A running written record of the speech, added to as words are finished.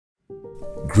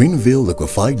Greenville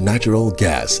Liquefied Natural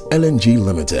Gas LNG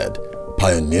Limited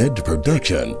pioneered the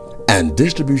production and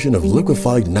distribution of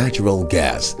liquefied natural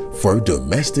gas for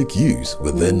domestic use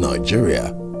within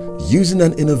Nigeria, using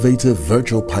an innovative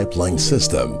virtual pipeline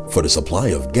system for the supply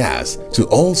of gas to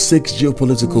all 6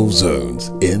 geopolitical zones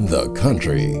in the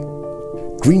country.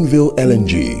 Greenville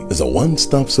LNG is a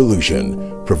one-stop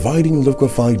solution providing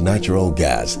liquefied natural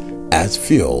gas as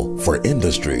fuel for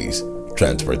industries,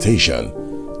 transportation,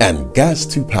 and gas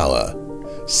to power,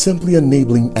 simply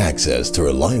enabling access to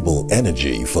reliable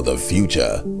energy for the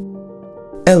future.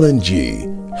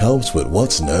 LNG helps with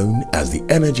what's known as the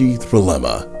energy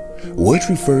trilemma, which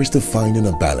refers to finding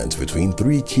a balance between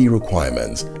 3 key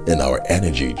requirements in our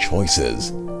energy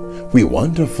choices. We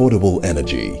want affordable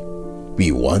energy,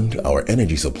 we want our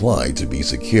energy supply to be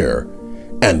secure,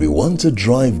 and we want to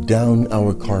drive down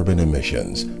our carbon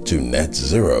emissions to net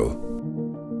zero.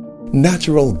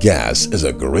 Natural gas is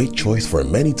a great choice for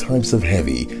many types of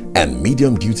heavy and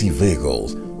medium-duty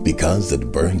vehicles because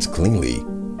it burns cleanly.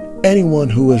 Anyone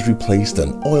who has replaced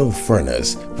an oil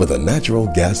furnace with a natural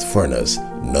gas furnace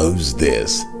knows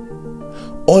this.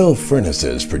 Oil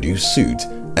furnaces produce soot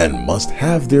and must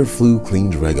have their flue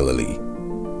cleaned regularly.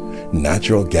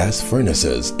 Natural gas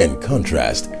furnaces, in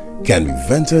contrast, can be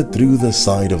vented through the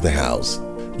side of the house.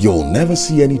 You'll never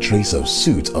see any trace of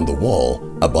soot on the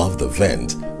wall above the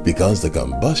vent because the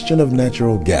combustion of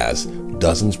natural gas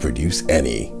doesn't produce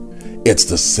any. It's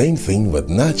the same thing with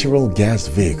natural gas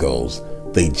vehicles.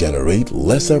 They generate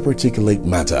lesser particulate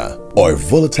matter or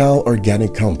volatile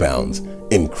organic compounds,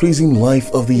 increasing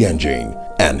life of the engine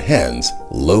and hence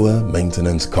lower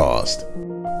maintenance cost.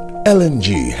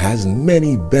 LNG has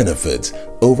many benefits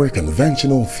over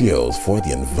conventional fuels for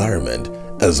the environment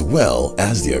as well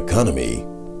as the economy.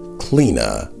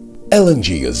 Cleaner.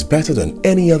 LNG is better than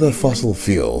any other fossil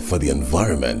fuel for the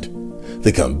environment.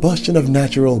 The combustion of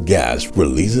natural gas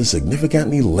releases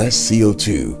significantly less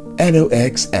CO2,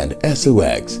 NOx and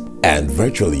SOx, and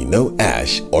virtually no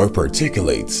ash or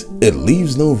particulates. It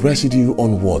leaves no residue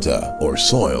on water or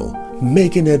soil,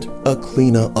 making it a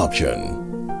cleaner option.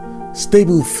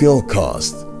 Stable fuel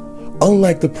cost.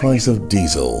 Unlike the price of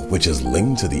diesel, which is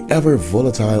linked to the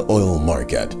ever-volatile oil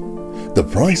market, the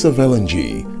price of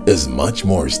LNG is much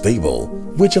more stable,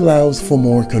 which allows for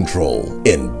more control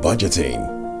in budgeting.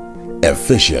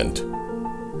 Efficient.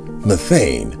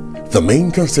 Methane, the main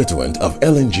constituent of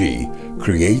LNG,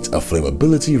 creates a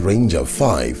flammability range of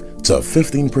 5 to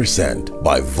 15%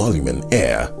 by volume in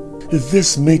air.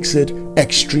 This makes it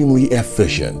extremely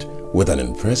efficient with an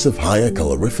impressive higher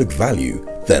calorific value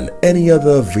than any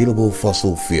other available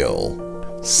fossil fuel.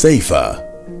 Safer.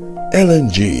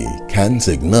 LNG can't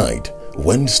ignite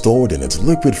when stored in its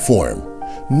liquid form,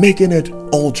 making it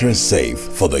ultra-safe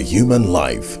for the human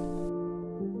life.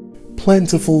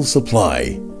 Plentiful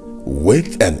supply.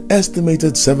 With an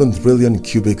estimated 7 trillion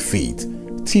cubic feet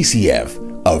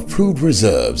 (TCF) of proved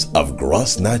reserves of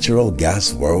gross natural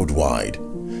gas worldwide,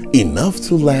 enough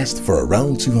to last for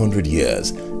around 200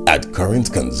 years at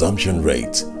current consumption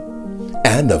rates,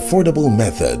 and affordable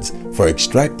methods for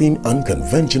extracting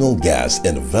unconventional gas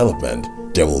in development,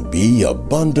 there will be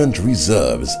abundant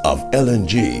reserves of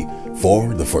LNG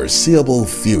for the foreseeable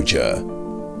future.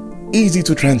 Easy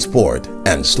to transport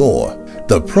and store.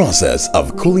 The process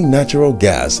of cooling natural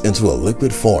gas into a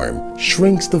liquid form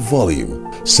shrinks the volume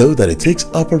so that it takes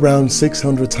up around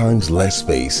 600 times less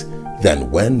space than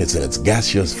when it's in its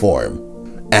gaseous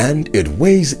form, and it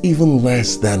weighs even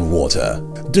less than water.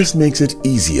 This makes it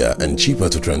easier and cheaper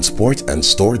to transport and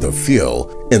store the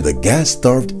fuel in the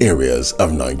gas-starved areas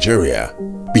of Nigeria.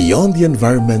 Beyond the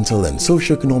environmental and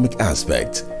socio-economic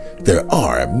aspects, there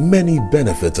are many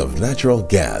benefits of natural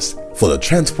gas for the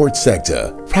transport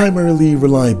sector, primarily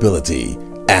reliability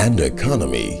and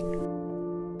economy.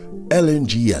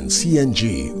 LNG and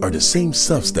CNG are the same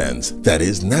substance, that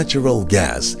is natural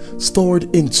gas,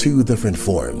 stored in 2 different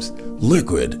forms,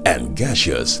 liquid and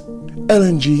gaseous.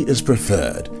 LNG is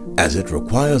preferred as it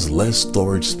requires less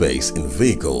storage space in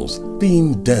vehicles,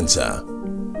 being denser.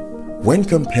 When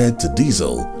compared to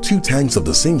diesel, 2 tanks of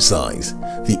the same size,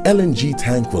 the LNG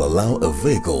tank will allow a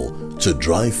vehicle to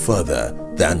drive further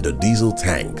than the diesel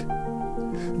tank.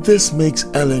 This makes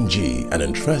LNG an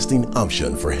interesting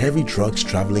option for heavy trucks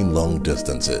traveling long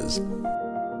distances.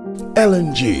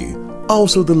 LNG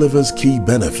also delivers key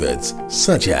benefits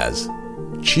such as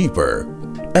cheaper.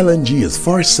 LNG is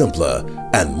far simpler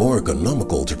and more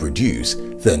economical to produce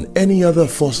than any other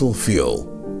fossil fuel.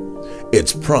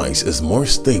 Its price is more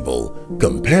stable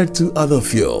compared to other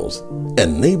fuels,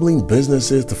 enabling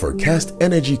businesses to forecast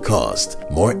energy costs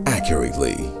more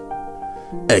accurately.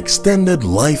 Extended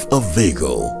life of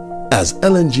vehicle. As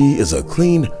LNG is a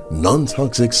clean,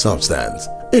 non-toxic substance,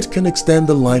 it can extend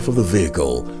the life of the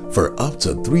vehicle for up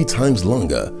to 3 times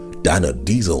longer than a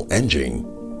diesel engine.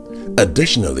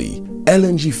 Additionally,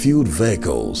 LNG-fueled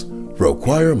vehicles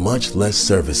require much less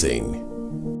servicing.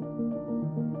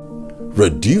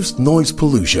 Reduced noise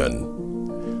pollution.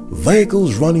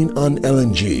 Vehicles running on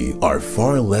LNG are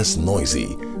far less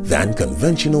noisy than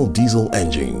conventional diesel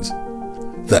engines.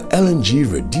 The LNG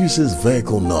reduces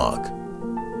vehicle knock,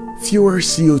 fewer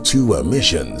CO2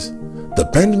 emissions.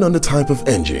 Depending on the type of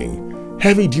engine,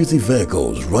 heavy-duty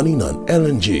vehicles running on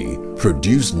LNG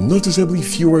produce noticeably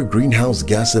fewer greenhouse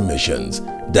gas emissions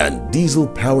than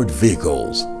diesel-powered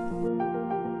vehicles.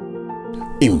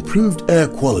 Improved air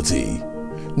quality.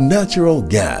 Natural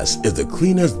gas is the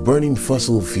cleanest burning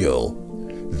fossil fuel.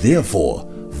 Therefore,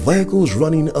 vehicles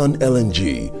running on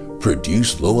LNG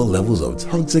produce lower levels of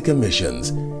toxic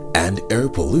emissions and air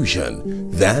pollution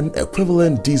than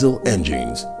equivalent diesel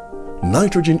engines.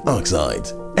 Nitrogen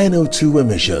oxides, NO2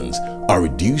 emissions are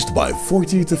reduced by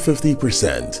 40 to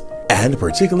 50%, and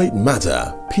particulate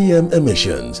matter, PM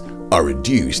emissions are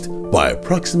reduced by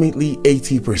approximately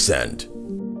 80%.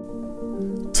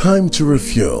 Time to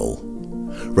refuel.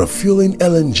 Refueling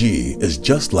LNG is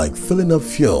just like filling up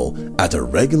fuel at a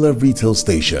regular retail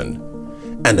station,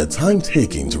 and the time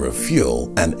taken to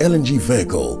refuel an LNG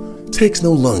vehicle takes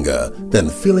no longer than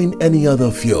filling any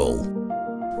other fuel.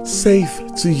 Safe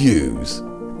to use.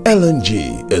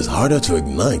 LNG is harder to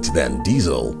ignite than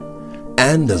diesel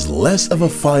and is less of a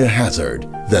fire hazard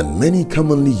than many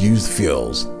commonly used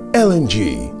fuels.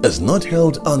 LNG is not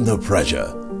held under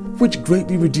pressure, which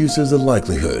greatly reduces the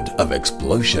likelihood of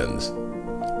explosions.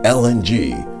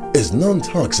 LNG is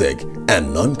non-toxic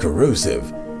and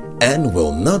non-corrosive and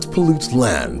will not pollute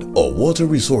land or water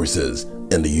resources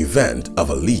in the event of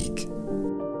a leak.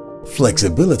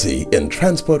 Flexibility in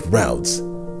transport routes.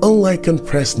 Unlike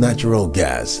compressed natural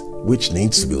gas, which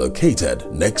needs to be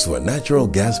located next to a natural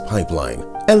gas pipeline,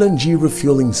 LNG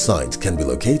refueling sites can be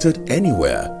located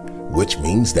anywhere, which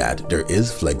means that there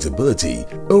is flexibility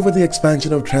over the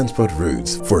expansion of transport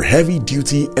routes for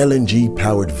heavy-duty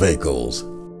LNG-powered vehicles.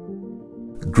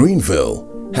 Greenville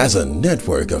has a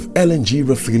network of LNG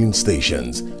refueling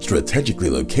stations strategically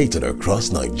located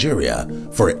across Nigeria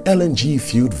for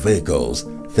LNG-fueled vehicles,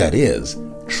 that is,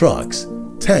 trucks,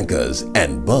 tankers,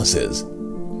 and buses.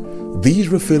 These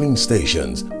refueling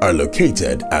stations are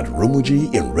located at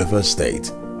Rumuji in Rivers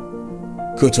State,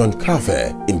 Koton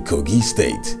in Kogi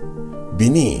State,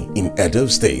 Bini in Edo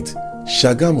State,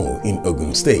 Shagamu in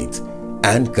Ogun State,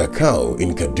 and Kakao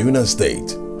in Kaduna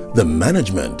State. The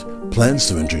management plans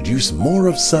to introduce more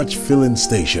of such filling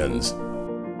stations.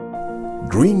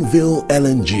 Greenville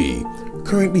LNG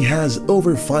currently has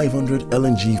over 500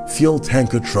 LNG fuel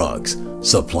tanker trucks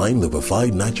supplying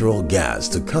liquefied natural gas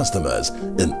to customers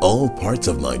in all parts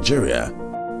of Nigeria.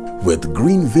 With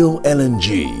Greenville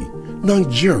LNG,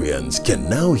 Nigerians can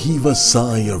now heave a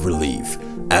sigh of relief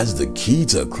as the key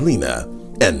to cleaner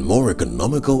and more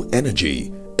economical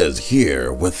energy is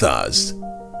here with us.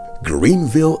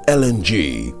 Greenville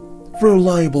LNG,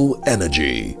 reliable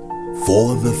energy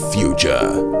for the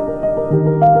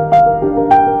future.